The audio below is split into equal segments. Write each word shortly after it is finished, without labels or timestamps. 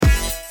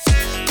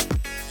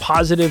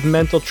positive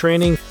mental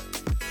training,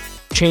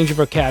 change your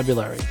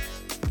vocabulary.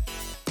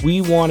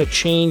 We want to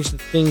change the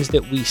things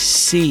that we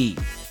see.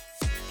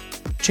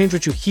 Change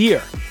what you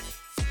hear.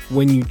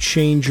 When you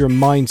change your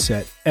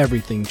mindset,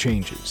 everything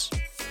changes.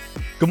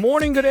 Good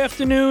morning, good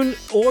afternoon,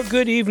 or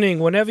good evening,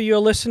 whenever you're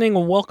listening,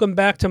 and welcome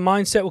back to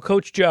Mindset with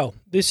Coach Joe.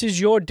 This is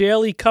your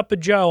daily cup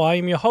of Joe. I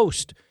am your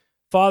host,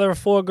 father of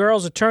four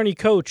girls, attorney,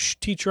 coach,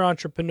 teacher,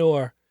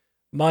 entrepreneur,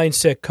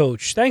 mindset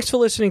coach. Thanks for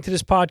listening to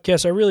this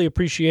podcast. I really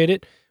appreciate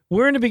it.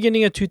 We're in the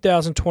beginning of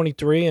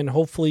 2023, and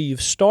hopefully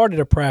you've started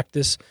a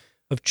practice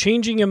of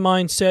changing your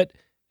mindset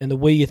and the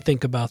way you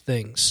think about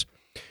things.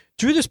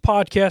 Through this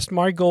podcast,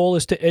 my goal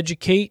is to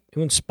educate,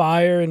 to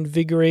inspire,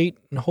 invigorate,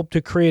 and hope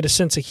to create a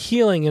sense of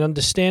healing and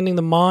understanding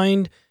the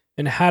mind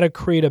and how to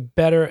create a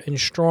better and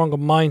stronger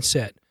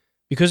mindset.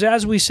 Because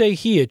as we say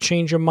here,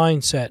 change your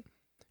mindset,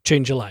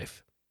 change your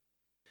life.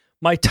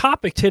 My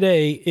topic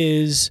today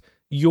is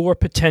your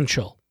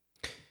potential.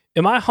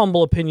 In my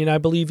humble opinion, I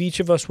believe each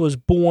of us was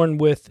born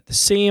with the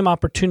same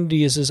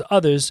opportunities as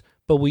others,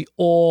 but we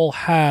all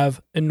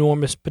have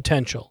enormous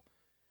potential.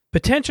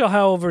 Potential,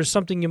 however, is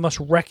something you must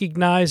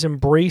recognize,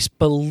 embrace,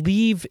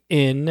 believe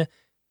in,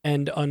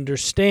 and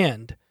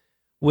understand.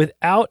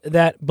 Without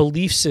that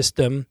belief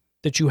system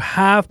that you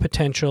have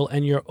potential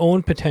and your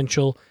own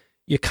potential,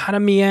 you're kind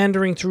of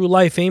meandering through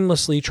life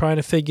aimlessly trying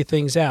to figure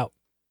things out.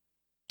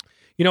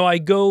 You know, I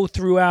go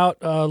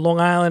throughout Long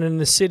Island and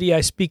the city.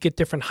 I speak at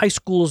different high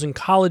schools and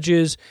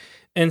colleges,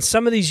 and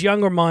some of these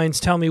younger minds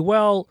tell me,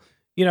 well,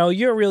 you know,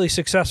 you're really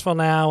successful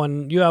now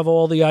and you have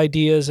all the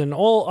ideas and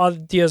all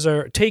ideas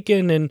are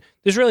taken and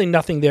there's really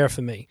nothing there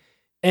for me.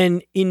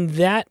 And in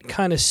that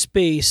kind of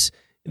space,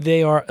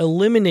 they are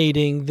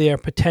eliminating their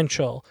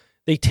potential.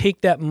 They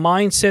take that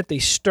mindset, they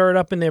stir it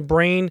up in their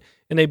brain,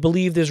 and they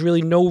believe there's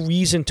really no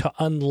reason to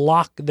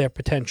unlock their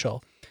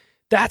potential.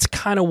 That's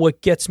kind of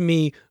what gets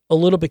me a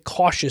little bit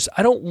cautious.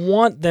 I don't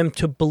want them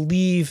to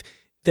believe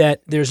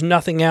that there's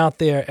nothing out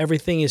there,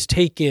 everything is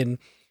taken.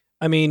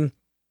 I mean,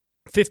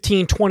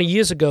 15, 20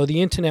 years ago,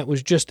 the internet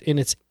was just in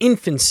its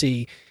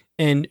infancy,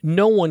 and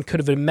no one could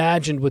have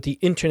imagined what the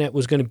internet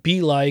was going to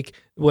be like,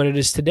 what it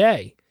is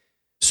today.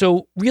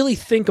 So really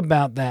think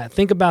about that.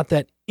 Think about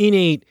that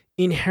innate,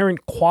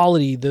 inherent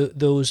quality,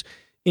 those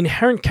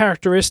inherent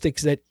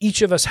characteristics that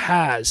each of us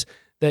has,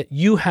 that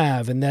you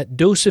have, and that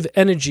dose of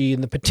energy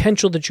and the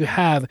potential that you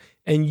have,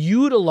 and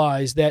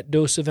utilize that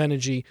dose of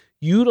energy,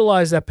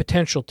 utilize that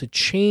potential to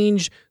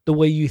change the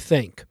way you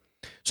think.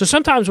 So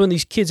sometimes when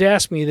these kids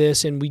ask me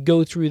this and we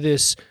go through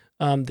this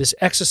this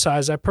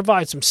exercise, I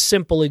provide some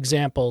simple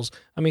examples.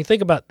 I mean,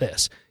 think about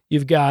this.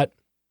 You've got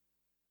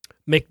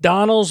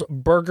McDonald's,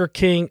 Burger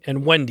King,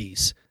 and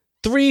Wendy's,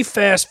 three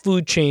fast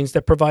food chains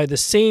that provide the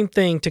same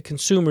thing to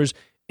consumers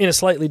in a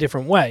slightly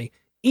different way,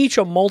 each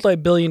a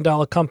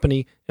multi-billion-dollar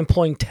company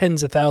employing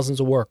tens of thousands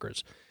of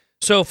workers.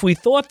 So if we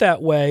thought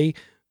that way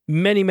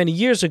many, many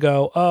years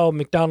ago, oh,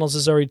 McDonald's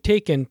is already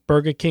taken,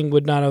 Burger King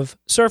would not have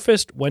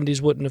surfaced,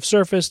 Wendy's wouldn't have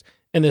surfaced,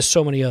 and there's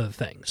so many other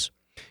things.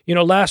 You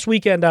know, last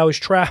weekend I was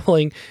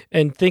traveling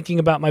and thinking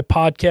about my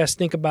podcast,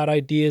 think about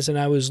ideas, and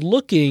I was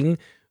going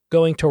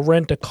to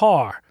rent a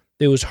car.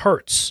 There was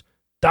Hertz,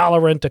 Dollar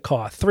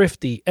Rent-A-Car,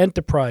 Thrifty,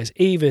 Enterprise,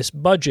 Avis,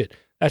 Budget.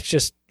 That's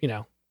just,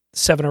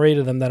 7 or 8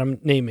 of them that I'm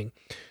naming.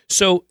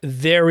 So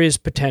there is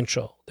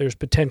potential. There's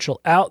potential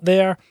out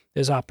there.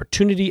 There's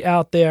opportunity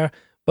out there.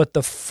 But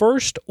the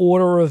first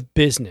order of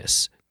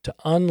business to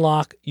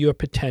unlock your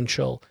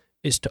potential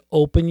is to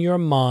open your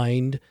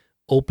mind,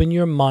 open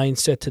your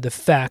mindset to the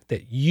fact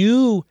that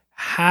you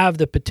have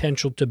the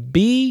potential to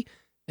be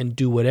and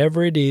do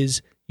whatever it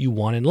is you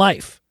want in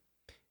life.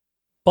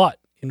 But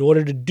in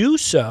order to do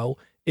so,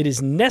 it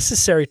is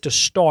necessary to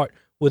start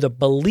with a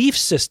belief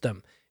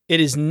system. It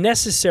is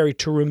necessary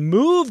to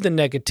remove the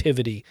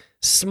negativity,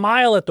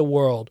 smile at the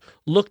world,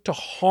 look to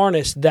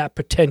harness that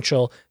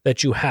potential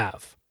that you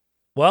have.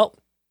 Well,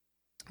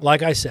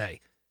 like I say,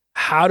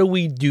 how do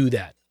we do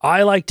that?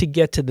 I like to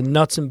get to the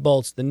nuts and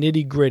bolts, the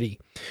nitty gritty.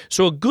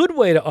 So a good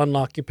way to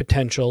unlock your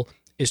potential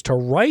is to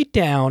write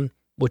down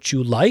what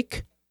you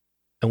like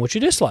and what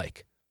you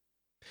dislike.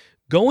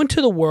 Go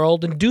into the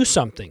world and do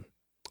something.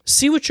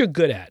 See what you're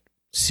good at.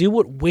 See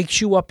what wakes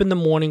you up in the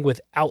morning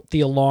without the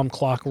alarm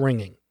clock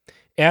ringing.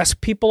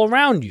 Ask people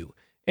around you.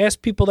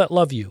 Ask people that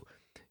love you.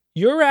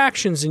 Your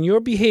actions and your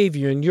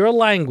behavior and your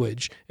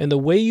language and the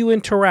way you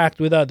interact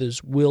with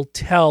others will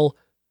tell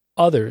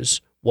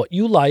others what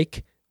you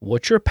like,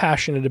 what you're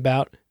passionate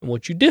about, and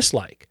what you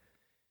dislike.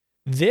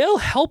 They'll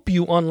help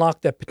you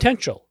unlock that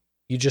potential.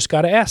 You just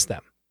got to ask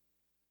them.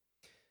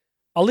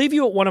 I'll leave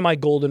you at one of my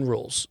golden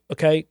rules,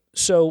 okay?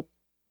 So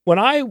when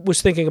I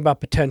was thinking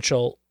about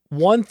potential,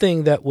 one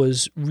thing that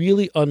was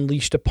really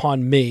unleashed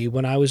upon me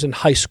when I was in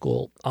high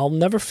school, I'll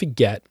never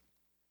forget,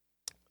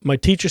 my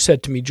teacher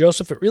said to me,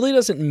 Joseph, it really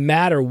doesn't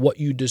matter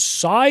what you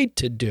decide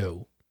to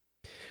do,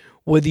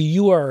 whether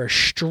you are a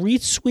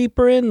street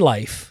sweeper in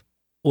life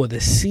or the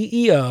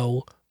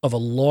CEO of a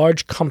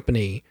large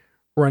company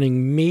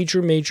running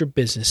major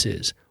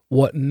businesses.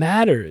 What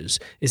matters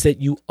is that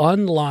you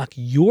unlock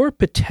your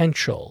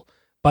potential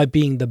by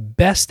being the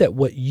best at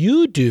what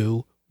you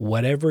do,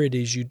 whatever it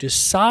is you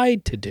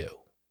decide to do.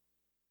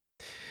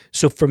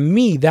 So for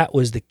me, that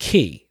was the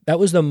key. That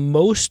was the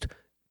most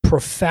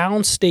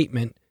profound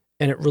statement,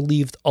 and it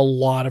relieved a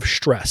lot of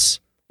stress.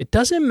 It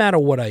doesn't matter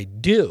what I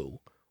do.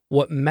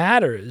 What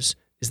matters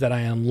is that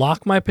I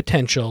unlock my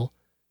potential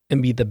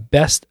and be the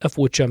best of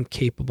which I'm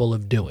capable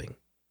of doing.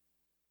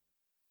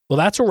 Well,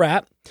 that's a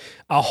wrap.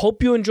 I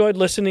hope you enjoyed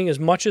listening as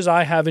much as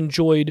I have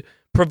enjoyed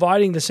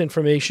providing this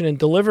information and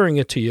delivering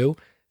it to you.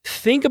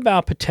 Think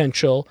about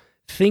potential.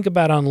 Think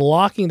about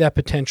unlocking that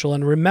potential.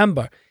 And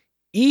remember,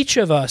 each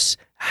of us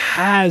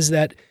has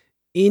that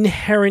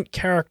inherent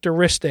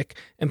characteristic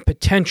and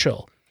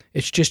potential.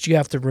 It's just you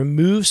have to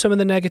remove some of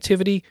the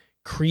negativity,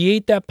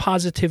 create that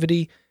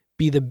positivity,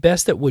 be the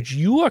best at what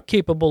you are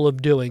capable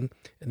of doing,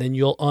 and then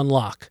you'll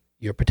unlock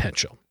your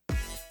potential.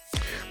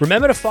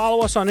 Remember to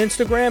follow us on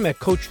Instagram at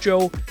Coach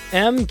Joe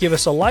M. Give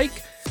us a like.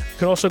 You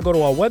can also go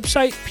to our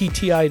website,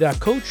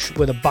 pti.coach,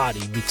 where the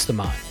body meets the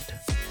mind.